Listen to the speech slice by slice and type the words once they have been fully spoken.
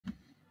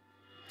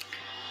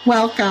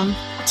Welcome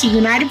to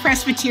United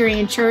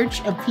Presbyterian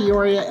Church of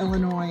Peoria,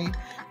 Illinois.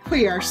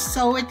 We are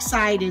so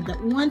excited that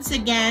once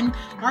again,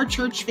 our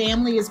church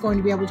family is going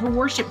to be able to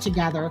worship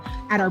together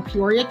at our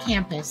Peoria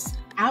campus,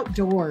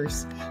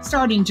 outdoors,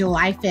 starting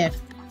July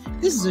 5th.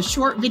 This is a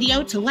short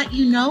video to let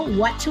you know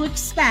what to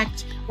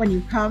expect when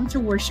you come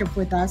to worship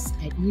with us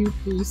at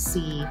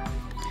UPC.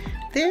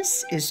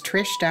 This is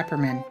Trish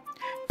Depperman.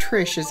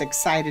 Trish is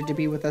excited to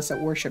be with us at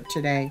worship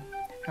today.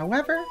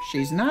 However,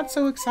 she's not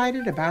so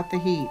excited about the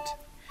heat.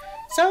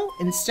 So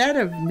instead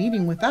of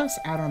meeting with us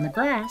out on the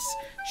grass,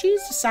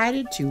 she's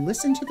decided to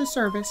listen to the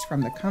service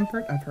from the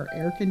comfort of her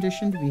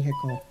air-conditioned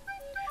vehicle.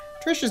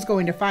 Trish is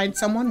going to find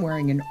someone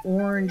wearing an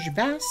orange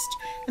vest,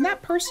 and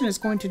that person is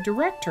going to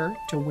direct her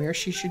to where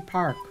she should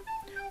park.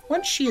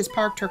 Once she has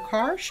parked her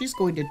car, she's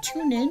going to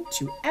tune in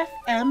to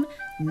FM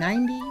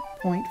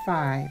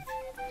 90.5.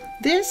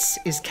 This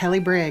is Kelly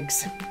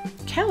Briggs.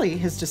 Kelly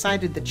has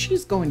decided that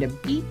she's going to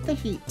beat the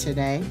heat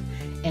today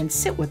and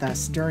sit with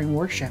us during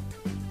worship.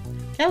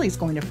 Kelly's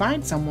going to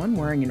find someone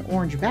wearing an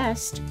orange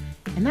vest,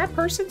 and that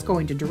person's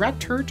going to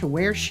direct her to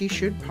where she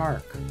should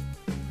park.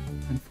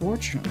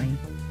 Unfortunately,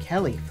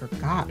 Kelly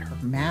forgot her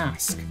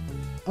mask.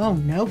 Oh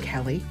no,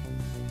 Kelly.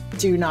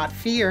 Do not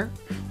fear.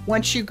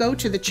 Once you go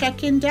to the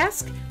check-in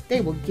desk,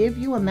 they will give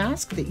you a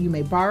mask that you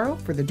may borrow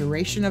for the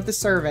duration of the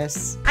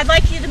service. I'd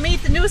like you to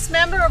meet the newest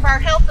member of our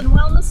health and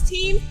wellness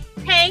team,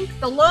 Hank,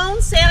 the lone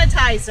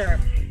sanitizer.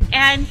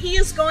 And he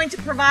is going to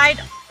provide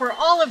for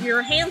all of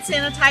your hand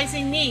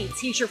sanitizing needs.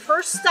 He's your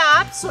first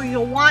stop, so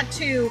you'll want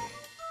to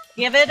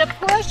give it a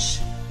push,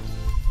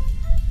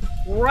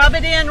 rub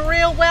it in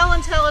real well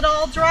until it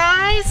all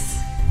dries.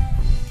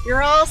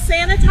 You're all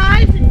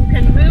sanitized and you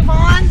can move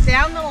on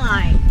down the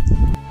line.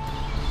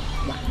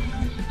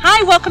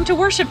 Hi, welcome to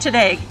worship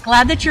today.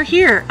 Glad that you're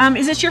here.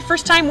 Is this your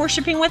first time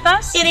worshiping with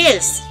us? It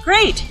is.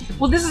 Great.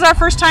 Well, this is our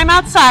first time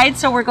outside,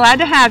 so we're glad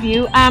to have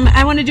you.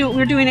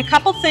 We're doing a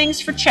couple things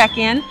for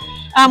check-in.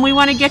 We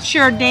want to get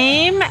your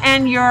name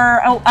and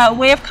your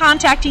way of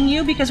contacting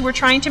you, because we're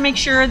trying to make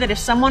sure that if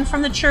someone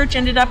from the church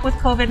ended up with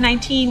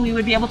COVID-19, we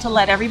would be able to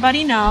let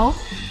everybody know.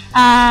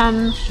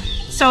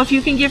 So if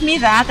you can give me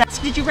that.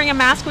 Did you bring a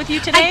mask with you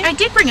today? I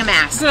did bring a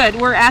mask. Good.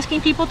 We're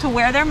asking people to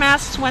wear their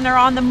masks when they're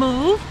on the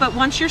move, but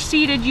once you're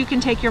seated, you can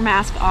take your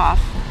mask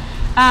off.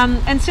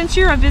 And since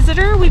you're a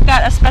visitor, we've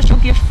got a special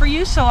gift for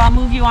you, so I'll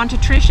move you on to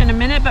Trish in a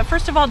minute. But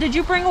first of all, did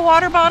you bring a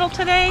water bottle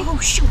today? Oh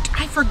shoot,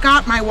 I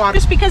forgot my water.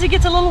 Just because it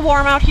gets a little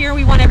warm out here,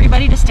 we want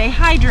everybody to stay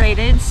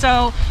hydrated,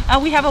 so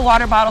we have a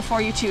water bottle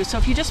for you too. So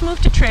if you just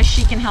move to Trish,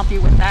 she can help you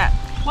with that.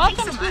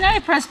 Welcome to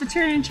United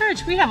Presbyterian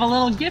Church. We have a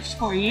little gift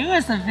for you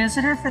as a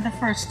visitor for the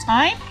first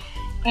time,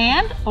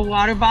 and a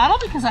water bottle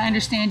because I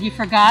understand you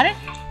forgot it.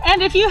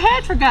 And if you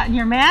had forgotten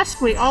your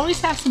mask, we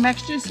always have some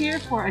extras here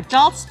for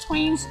adults,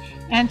 tweens,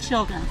 and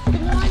children.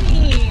 Good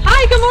morning.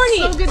 Hi, good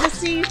morning. So good to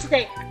see you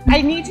today.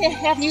 I need to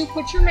have you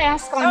put your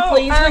mask on,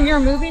 please, when you're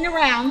moving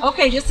around.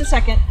 Okay, just a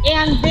second.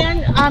 And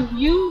then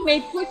you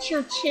may put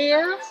your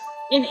chair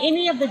in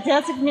any of the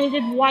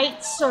designated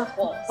white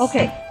circles.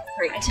 Okay,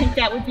 great. I think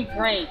that would be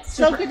great.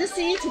 So good to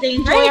see you today.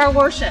 Enjoy our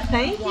worship.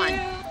 Thank you.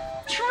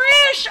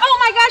 Trish, oh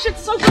my gosh,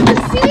 it's so good to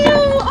see you.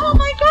 Oh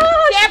my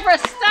gosh. Deborah,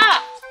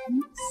 stop.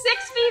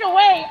 6 feet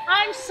away.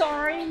 I'm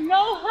sorry,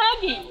 no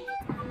hugging.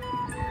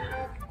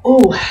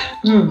 Oh,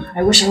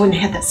 I wish I wouldn't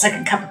have had that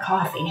second cup of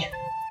coffee.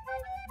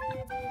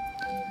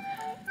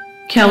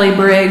 Kelly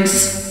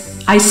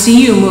Briggs, I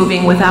see you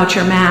moving without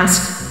your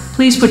mask.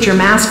 Please put your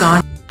mask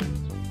on.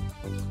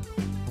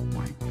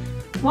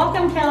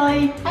 Welcome,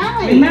 Kelly.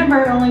 Hi.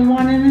 Remember, only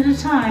one at a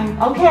time.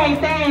 Okay,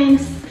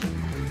 thanks.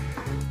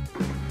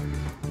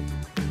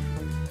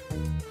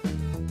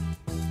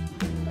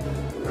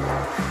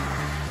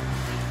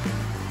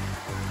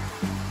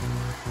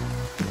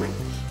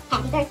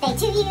 Happy birthday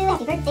to you,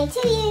 happy birthday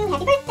to you,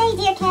 happy birthday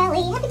dear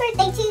Kelly, happy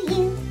birthday to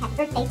you, happy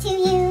birthday to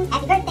you,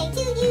 happy birthday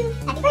to you,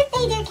 happy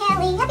birthday dear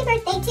Kelly, happy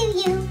birthday to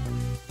you.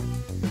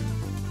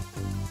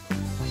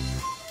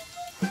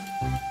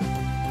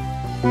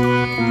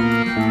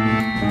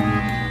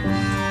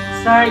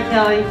 Sorry,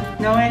 Kelly,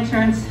 no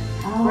entrance.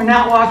 We're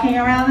not walking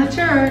around the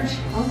church.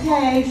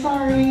 Okay,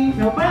 sorry.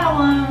 No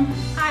problem.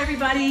 Hi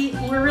everybody,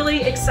 we're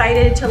really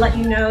excited to let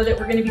you know that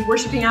we're going to be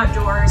worshiping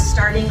outdoors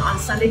starting on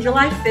Sunday,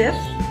 July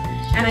 5th.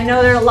 And I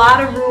know there are a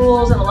lot of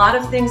rules and a lot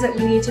of things that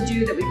we need to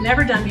do that we've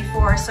never done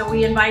before, so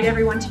we invite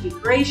everyone to be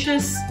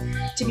gracious,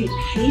 to be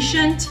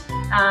patient,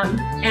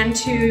 and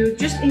to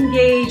just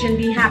engage and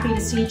be happy to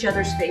see each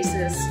other's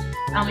faces.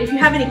 If you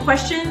have any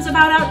questions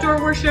about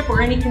outdoor worship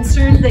or any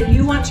concerns that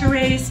you want to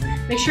raise,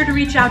 make sure to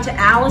reach out to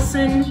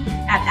Allison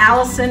at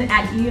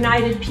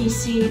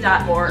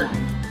unitedpc.org.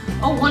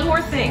 Oh, one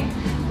more thing.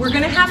 We're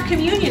going to have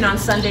communion on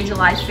Sunday,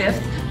 July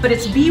 5th, but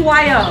it's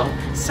BYO,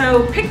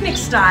 so picnic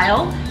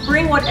style.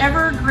 Bring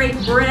whatever great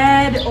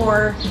bread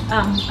or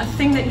a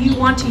thing that you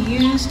want to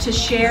use to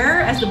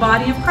share as the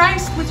body of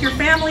Christ with your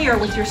family or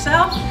with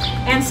yourself,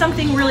 and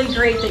something really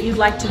great that you'd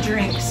like to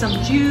drink,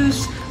 some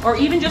juice or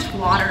even just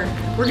water.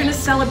 We're going to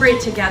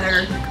celebrate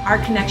together our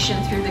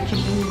connection through the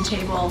communion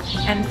table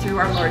and through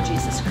our Lord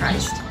Jesus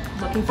Christ.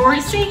 Looking forward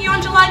to seeing you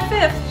on July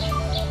 5th.